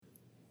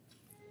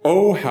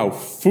Oh, how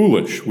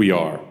foolish we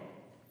are,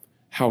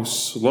 how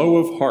slow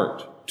of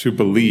heart to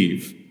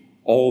believe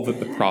all that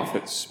the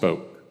prophets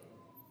spoke.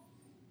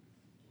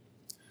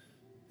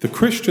 The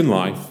Christian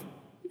life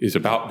is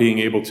about being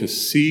able to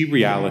see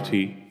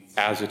reality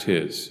as it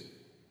is,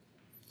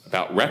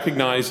 about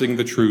recognizing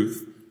the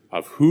truth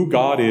of who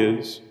God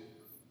is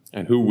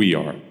and who we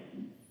are,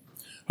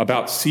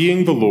 about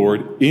seeing the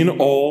Lord in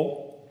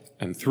all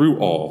and through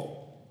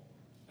all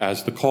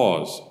as the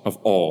cause of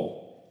all.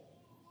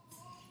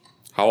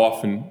 How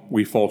often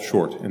we fall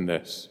short in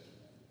this.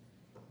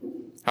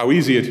 How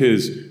easy it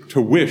is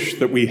to wish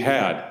that we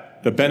had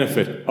the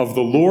benefit of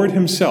the Lord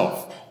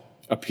himself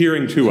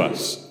appearing to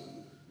us,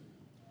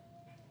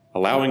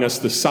 allowing us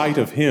the sight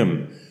of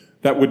him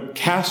that would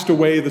cast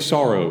away the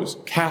sorrows,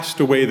 cast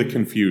away the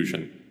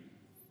confusion,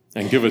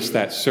 and give us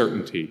that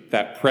certainty,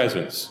 that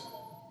presence,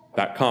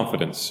 that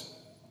confidence.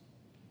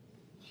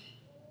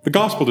 The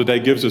gospel today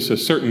gives us a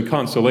certain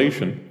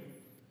consolation.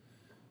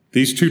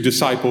 These two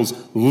disciples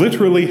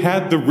literally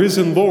had the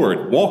risen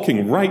Lord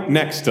walking right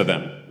next to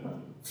them,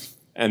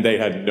 and they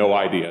had no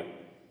idea.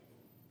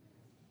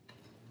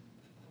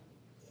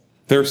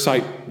 Their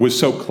sight was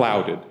so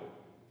clouded,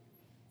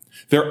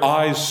 their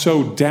eyes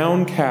so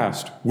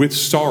downcast with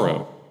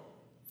sorrow,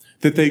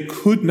 that they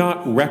could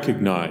not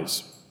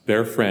recognize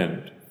their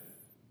friend,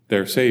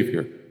 their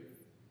Savior.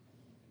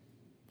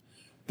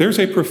 There's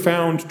a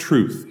profound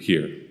truth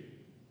here.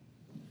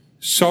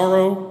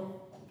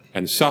 Sorrow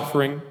and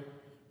suffering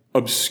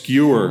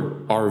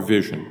obscure our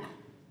vision.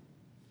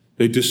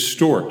 They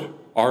distort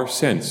our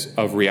sense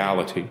of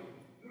reality.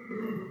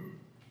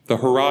 The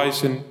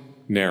horizon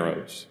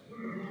narrows.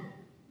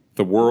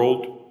 The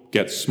world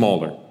gets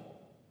smaller.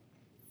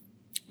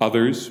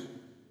 Others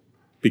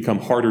become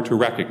harder to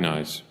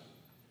recognize.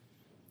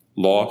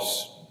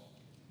 Loss,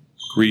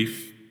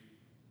 grief,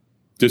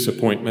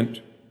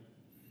 disappointment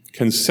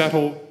can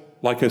settle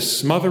like a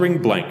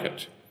smothering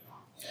blanket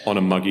on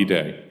a muggy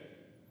day.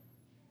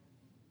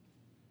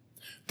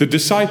 The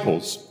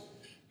disciples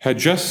had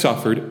just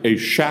suffered a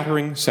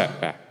shattering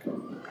setback,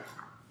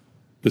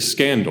 the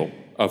scandal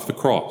of the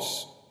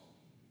cross.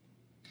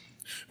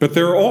 But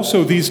there are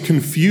also these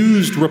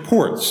confused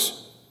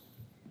reports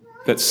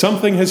that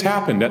something has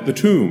happened at the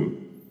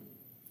tomb.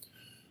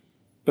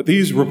 But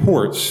these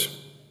reports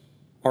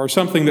are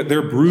something that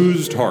their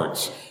bruised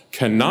hearts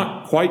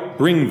cannot quite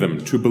bring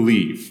them to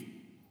believe.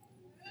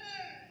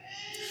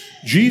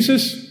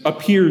 Jesus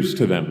appears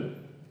to them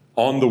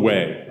on the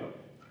way,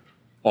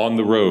 on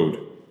the road.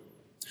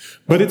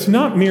 But it's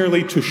not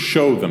merely to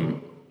show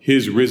them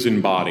his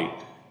risen body.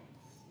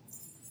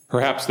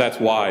 Perhaps that's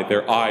why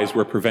their eyes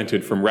were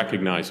prevented from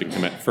recognizing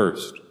him at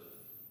first.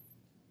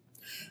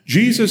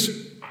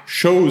 Jesus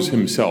shows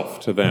himself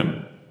to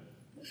them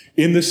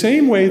in the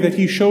same way that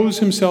he shows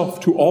himself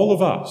to all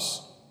of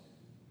us.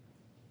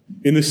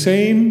 In the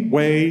same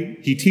way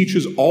he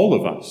teaches all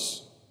of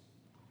us.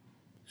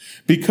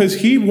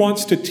 Because he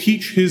wants to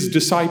teach his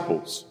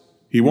disciples.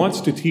 He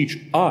wants to teach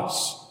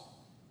us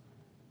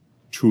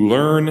to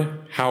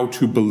learn how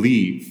to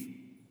believe,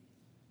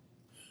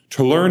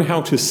 to learn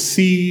how to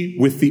see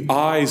with the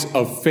eyes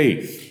of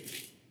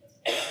faith,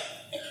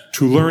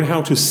 to learn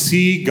how to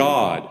see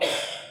God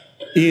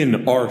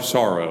in our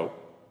sorrow,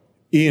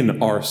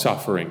 in our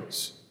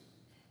sufferings,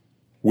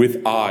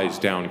 with eyes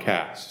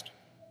downcast.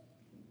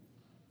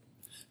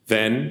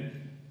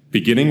 Then,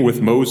 beginning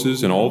with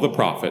Moses and all the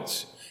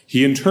prophets,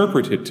 he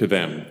interpreted to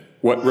them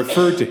what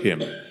referred to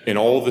him in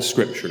all the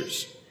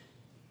scriptures.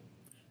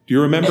 Do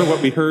you remember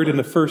what we heard in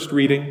the first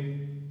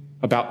reading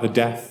about the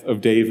death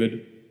of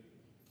David?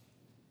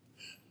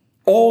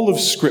 All of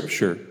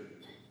Scripture,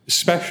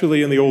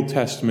 especially in the Old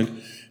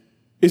Testament,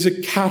 is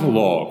a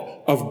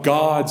catalog of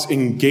God's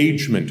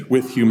engagement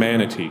with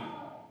humanity,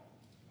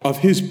 of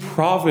his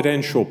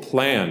providential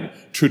plan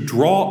to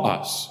draw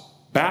us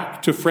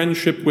back to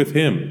friendship with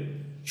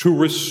him, to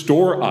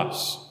restore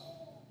us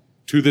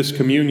to this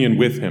communion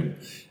with him.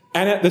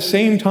 And at the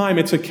same time,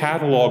 it's a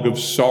catalog of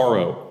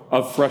sorrow,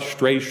 of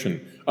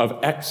frustration, of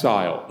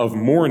exile, of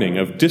mourning,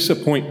 of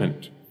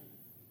disappointment.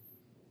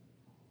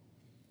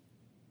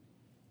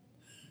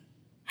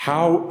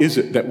 How is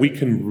it that we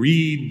can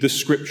read the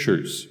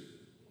scriptures?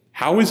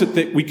 How is it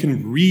that we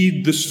can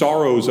read the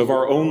sorrows of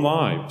our own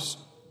lives?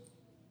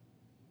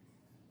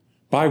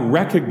 By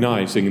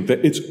recognizing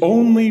that it's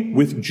only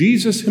with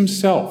Jesus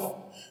himself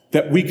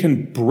that we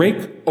can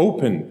break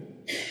open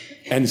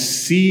and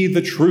see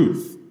the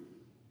truth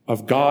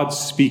of God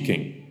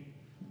speaking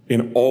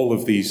in all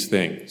of these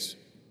things.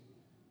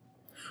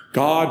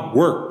 God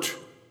worked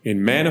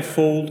in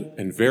manifold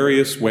and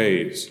various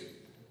ways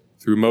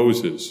through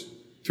Moses,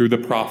 through the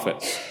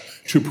prophets,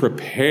 to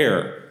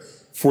prepare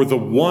for the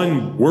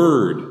one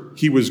word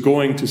he was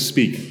going to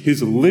speak,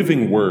 his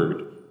living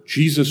word,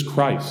 Jesus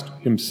Christ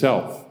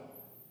himself.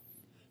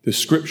 The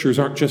scriptures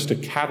aren't just a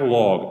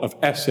catalog of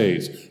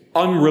essays,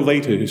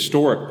 unrelated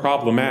historic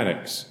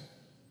problematics.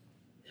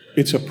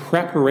 It's a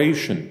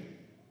preparation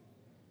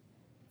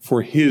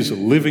for his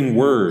living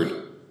word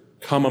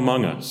come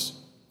among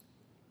us.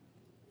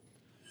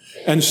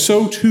 And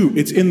so too,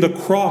 it's in the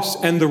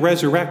cross and the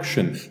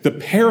resurrection, the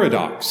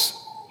paradox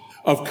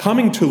of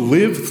coming to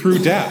live through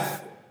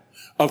death,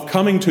 of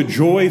coming to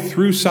joy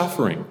through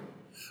suffering,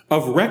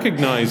 of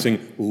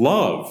recognizing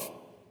love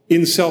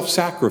in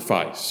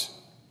self-sacrifice,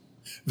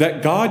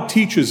 that God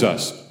teaches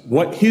us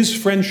what his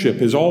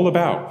friendship is all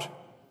about,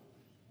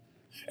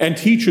 and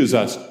teaches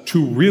us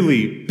to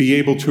really be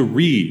able to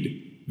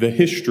read the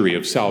history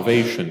of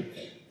salvation,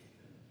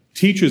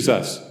 teaches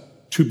us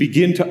to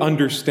begin to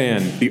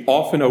understand the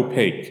often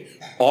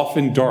opaque,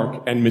 often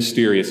dark and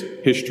mysterious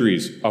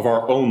histories of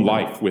our own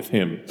life with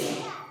him.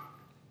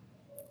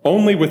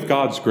 Only with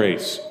God's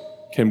grace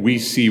can we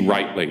see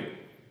rightly,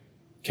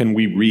 can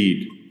we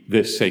read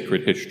this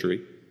sacred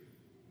history.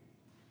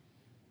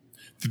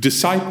 The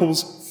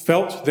disciples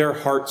felt their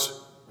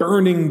hearts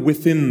burning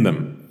within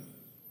them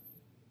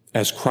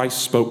as Christ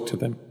spoke to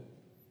them.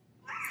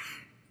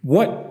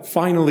 What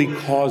finally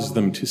caused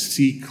them to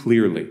see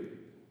clearly?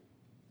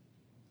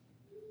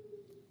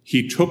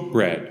 He took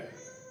bread,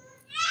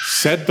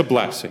 said the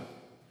blessing,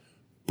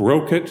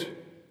 broke it,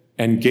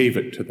 and gave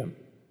it to them.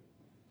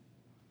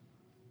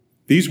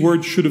 These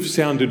words should have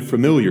sounded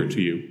familiar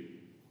to you.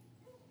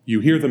 You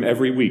hear them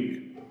every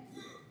week,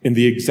 in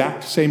the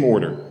exact same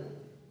order,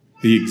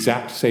 the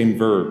exact same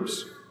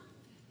verbs.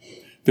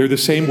 They're the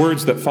same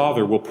words that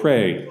Father will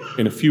pray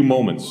in a few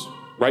moments,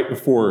 right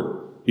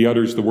before he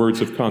utters the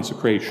words of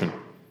consecration.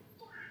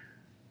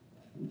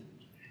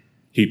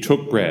 He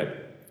took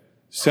bread,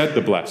 said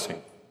the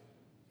blessing,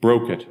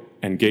 broke it,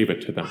 and gave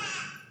it to them.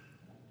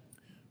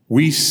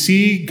 We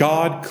see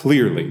God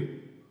clearly.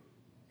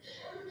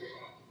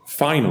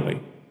 Finally,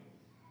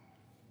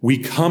 we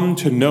come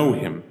to know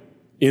him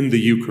in the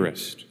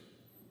Eucharist.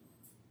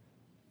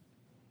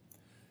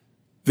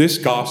 This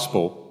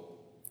gospel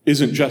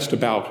isn't just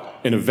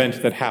about an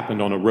event that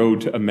happened on a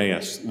road to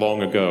Emmaus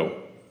long ago.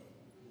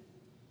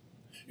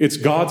 It's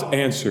God's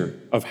answer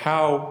of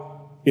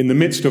how, in the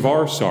midst of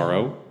our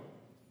sorrow,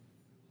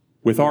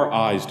 with our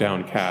eyes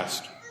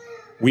downcast,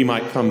 we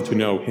might come to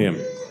know him.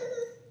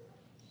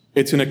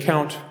 It's an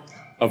account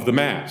of the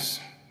Mass.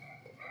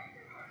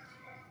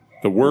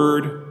 The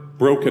Word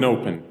broken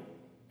open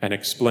and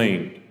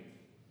explained.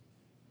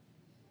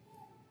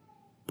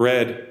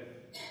 Bread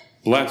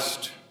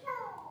blessed,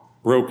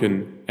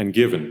 broken, and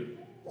given.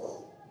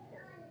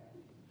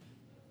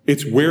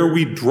 It's where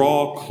we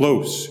draw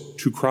close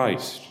to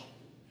Christ,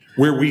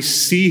 where we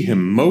see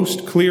him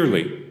most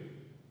clearly,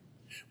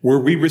 where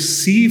we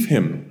receive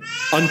him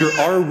under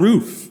our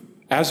roof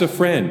as a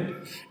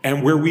friend,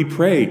 and where we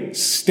pray,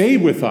 stay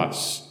with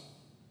us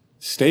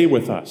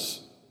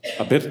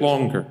a bit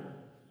longer.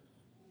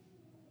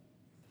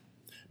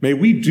 May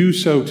we do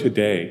so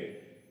today,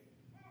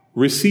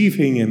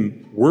 receiving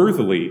him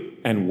worthily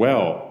and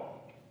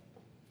well,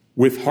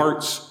 with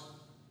hearts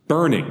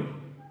burning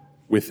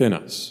within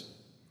us.